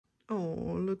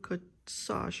Oh, look at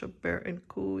Sasha, Bear, and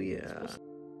Kuya.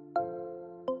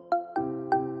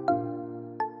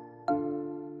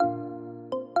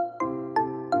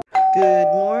 Good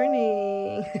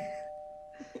morning.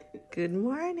 Good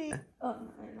morning. Oh,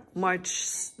 no. March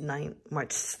 9th. March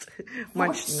 9th.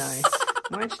 March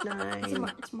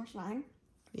 9th. It's March 9th?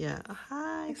 Yeah.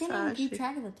 Hi, I can't even keep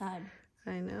track of the time.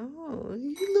 I know.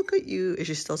 Look at you. Is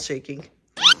she still shaking?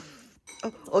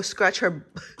 Oh, scratch her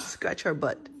butt. Scratch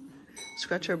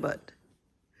her butt.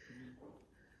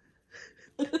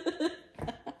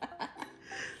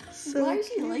 So why does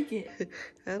she like it?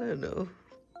 I don't know.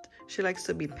 She likes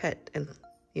to be pet and,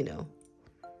 you know.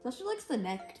 So she likes the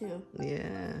neck too.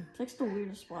 Yeah. She likes the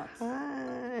weirdest spots.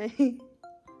 Hi.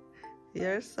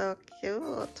 You're so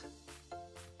cute.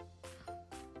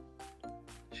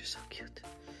 She's so cute.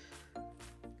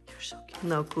 You're so cute.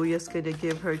 Now Kuya's gonna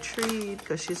give her a treat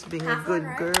because she's being Half a good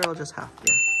one, right? girl. Just half,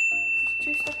 yeah. Just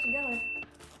two stuck together.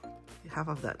 Half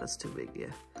of that, that's too big,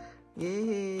 yeah.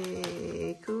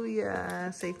 Yay,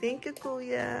 Kuya. Say thank you,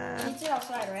 Kuya. Eat it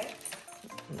outside, right?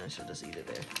 No, she'll just eat it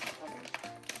there.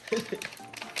 Okay.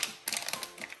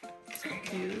 So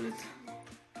cute.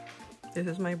 This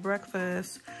is my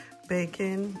breakfast.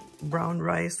 Bacon, brown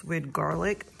rice with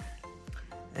garlic,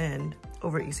 and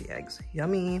over easy eggs.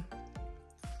 Yummy.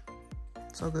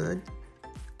 So good.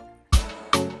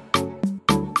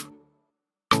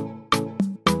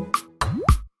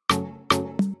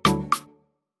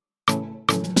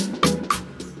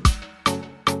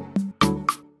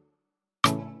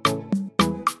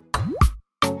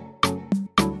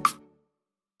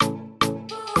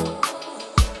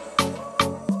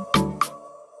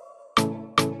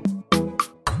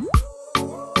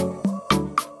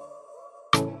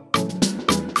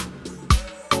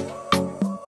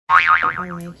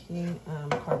 I'm making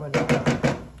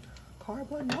carbonara.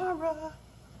 Carbonara.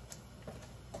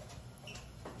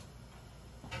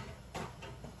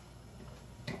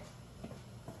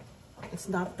 It's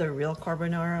not the real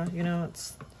carbonara, you know.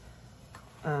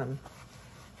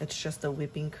 It's just the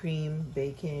whipping cream,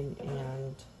 bacon,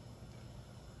 and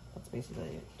that's basically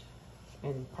it.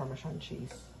 And Parmesan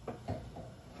cheese.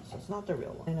 So it's not the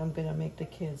real one. And I'm gonna make the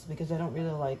kids, because I don't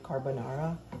really like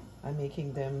carbonara, I'm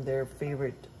making them their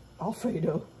favorite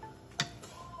Alfredo.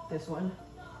 This one,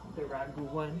 the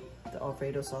ragu one, the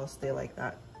Alfredo sauce, they like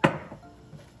that.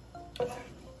 But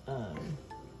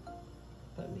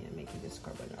me, I'm making this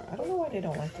carbonara. I don't know why they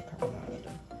don't like the carbonara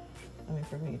though. I mean,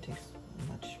 for me, it tastes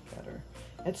much better.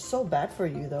 It's so bad for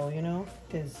you though, you know,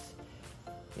 because,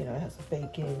 you know, it has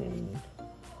bacon and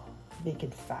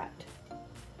bacon fat.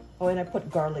 Oh, and I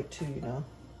put garlic too, you know.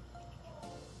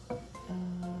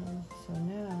 So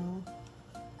now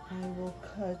I will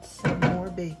cut some more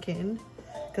bacon,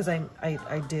 because I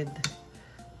did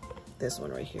this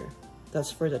one right here.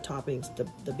 That's for the toppings,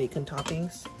 the bacon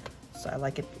toppings. So I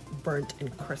like it burnt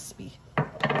and crispy.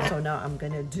 So now I'm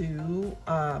gonna do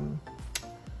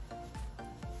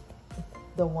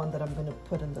the one that I'm gonna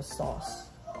put in the sauce.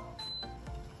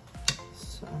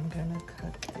 So I'm gonna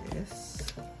cut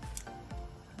this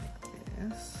like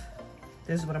this.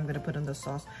 This is what I'm gonna put in the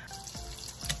sauce.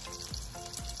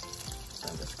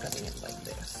 I'm just cutting it like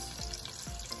this.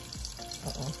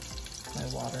 Uh-oh, my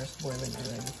water is boiling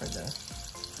already for this.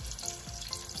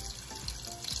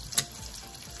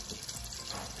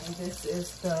 And this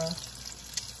is the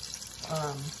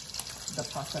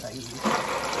pasta that I use,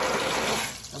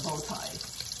 the bow tie.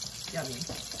 Yummy.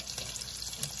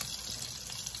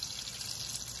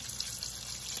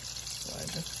 So I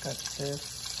just cut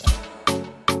this.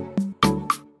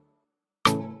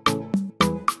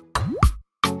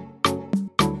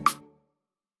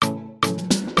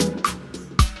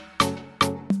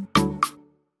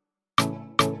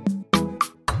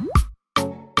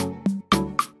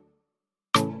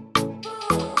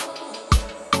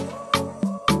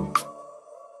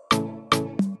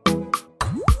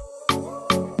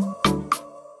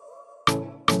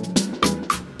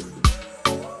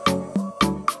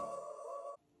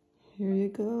 Here you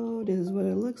go, this is what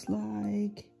it looks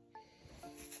like.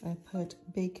 I put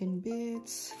bacon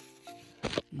bits.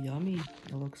 Yummy,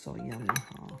 it looks so yummy,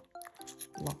 huh?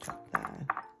 Look at that.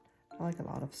 I like a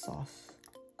lot of sauce.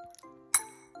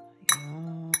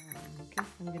 Yum. Okay,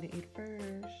 I'm gonna eat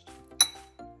first.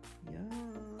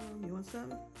 Yum, you want some?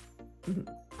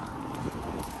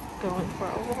 Going for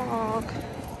a walk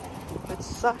with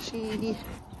Sashi.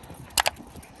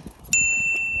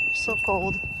 So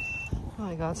cold. Oh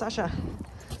my god, Sasha.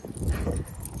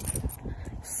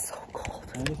 So cold.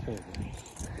 It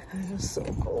is so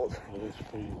cold.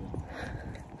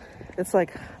 It's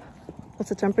like, what's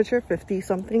the temperature? 50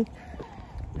 something?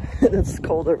 It's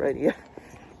cold already.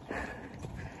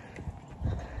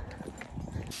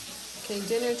 Okay,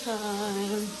 dinner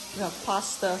time. We have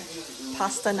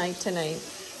pasta night tonight.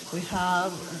 We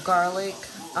have garlic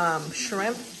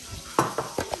shrimp,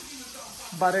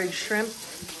 buttered shrimp,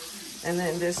 and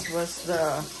then this was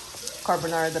the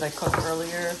carbonara that I cooked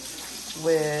earlier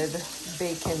with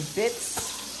bacon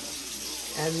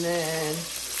bits, and then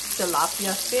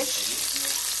tilapia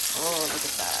fish. Oh, look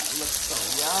at that! It looks so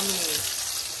yummy.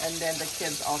 And then the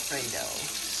kids Alfredo.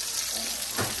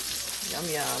 Yum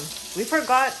yum. We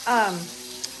forgot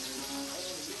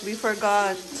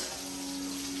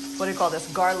what do you call this?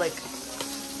 Garlic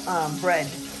bread.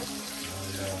 Oh,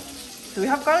 yeah. Do we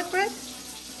have garlic bread?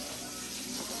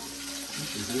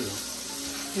 You do.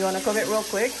 You want to cook it real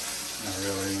quick? Not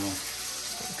really, no.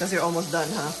 Because you're almost done,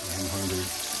 huh? I'm hungry.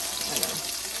 I know.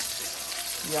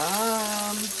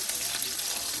 Yum.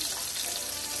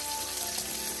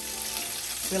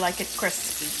 We like it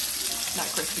crispy. Not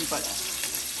crispy, but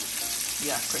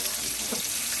yeah, crispy.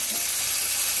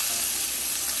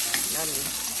 Yummy.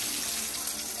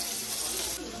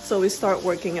 So we start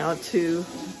working out too.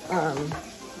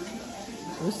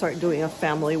 We start doing a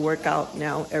family workout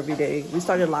now every day. We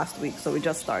started last week, so we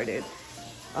just started.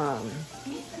 And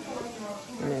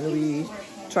then we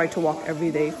try to walk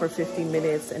every day for 15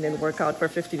 minutes and then work out for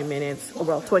 15 minutes, or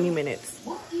well, 20 minutes.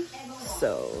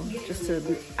 So just to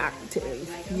be active,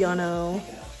 you know.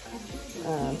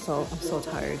 So I'm so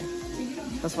tired.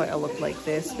 That's why I look like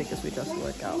this, because we just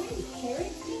work out.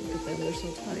 Because we're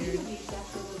so tired.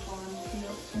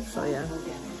 So yeah,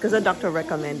 because the doctor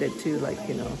recommended too, like,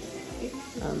 you know,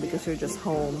 because you're just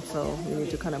home, so you need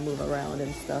to kind of move around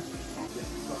and stuff.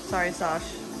 Sorry,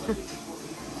 Sash.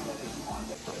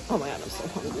 Oh my god, I'm so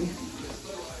hungry.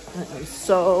 I am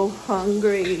so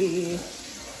hungry.